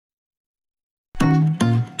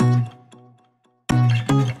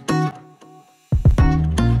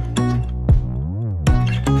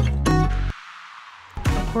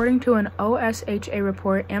According to an OSHA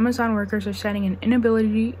report, Amazon workers are citing an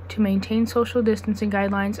inability to maintain social distancing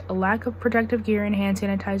guidelines, a lack of protective gear and hand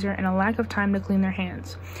sanitizer, and a lack of time to clean their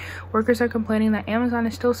hands. Workers are complaining that Amazon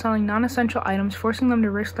is still selling non-essential items, forcing them to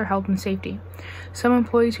risk their health and safety. Some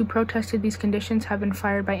employees who protested these conditions have been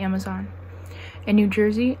fired by Amazon. In New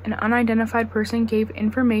Jersey, an unidentified person gave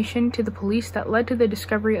information to the police that led to the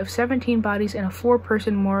discovery of 17 bodies in a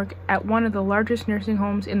 4-person morgue at one of the largest nursing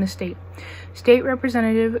homes in the state. State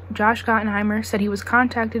Representative Josh Gottheimer said he was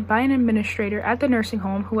contacted by an administrator at the nursing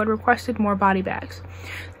home who had requested more body bags.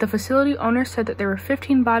 The facility owner said that there were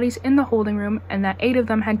 15 bodies in the holding room and that 8 of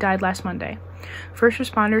them had died last Monday. First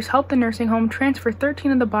responders helped the nursing home transfer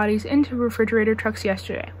 13 of the bodies into refrigerator trucks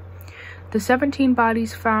yesterday. The 17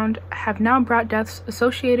 bodies found have now brought deaths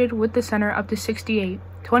associated with the center up to 68.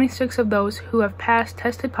 26 of those who have passed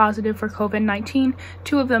tested positive for COVID-19,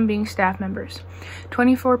 2 of them being staff members.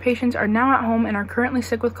 24 patients are now at home and are currently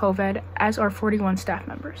sick with COVID, as are 41 staff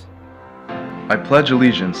members. I pledge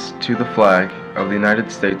allegiance to the flag of the United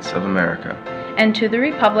States of America, and to the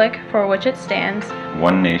republic for which it stands,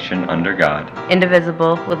 one nation under God,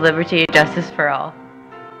 indivisible, with liberty and justice for all.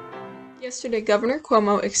 Yesterday, Governor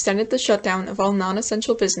Cuomo extended the shutdown of all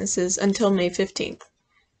non-essential businesses until May 15th.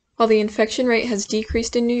 While the infection rate has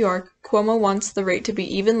decreased in New York, Cuomo wants the rate to be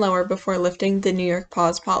even lower before lifting the New York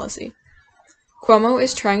pause policy. Cuomo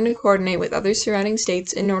is trying to coordinate with other surrounding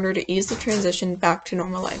states in order to ease the transition back to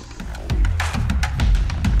normal life.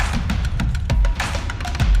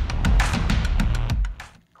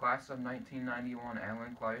 Class of 1991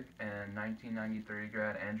 Alan Clark and 1993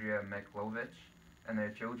 grad Andrea Meklovich and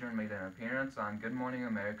their children made an appearance on Good Morning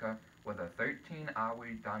America with a 13-hour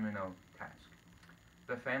domino task.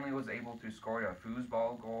 The family was able to score a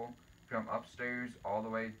foosball goal from upstairs all the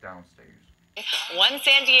way downstairs. One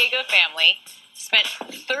San Diego family spent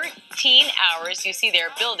 13 hours, you see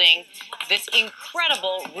they're building this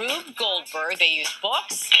incredible Rube Goldberg. They used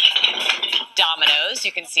books, dominoes,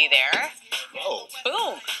 you can see there. Whoa.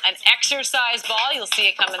 Boom, an exercise ball, you'll see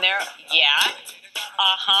it coming there. Yeah.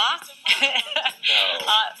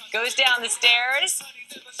 Goes down the stairs.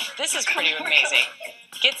 This is pretty amazing.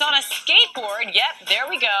 Gets on a skateboard. Yep, there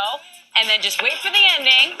we go. And then just wait for the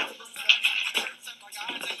ending.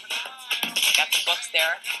 Got the books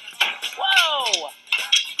there. Whoa!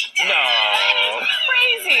 No.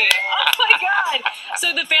 Crazy. Oh my God.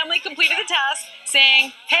 So the family completed the task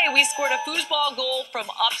saying, hey, we scored a foosball goal from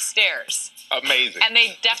upstairs. Amazing. And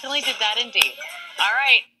they definitely did that indeed. All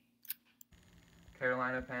right.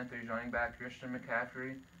 Carolina Panthers running back Christian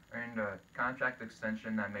McCaffrey earned a contract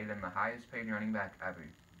extension that made him the highest paid running back ever.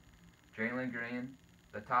 Jalen Green,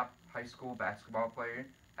 the top high school basketball player,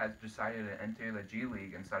 has decided to enter the G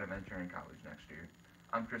League instead of entering college next year.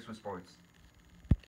 I'm Chris with Sports.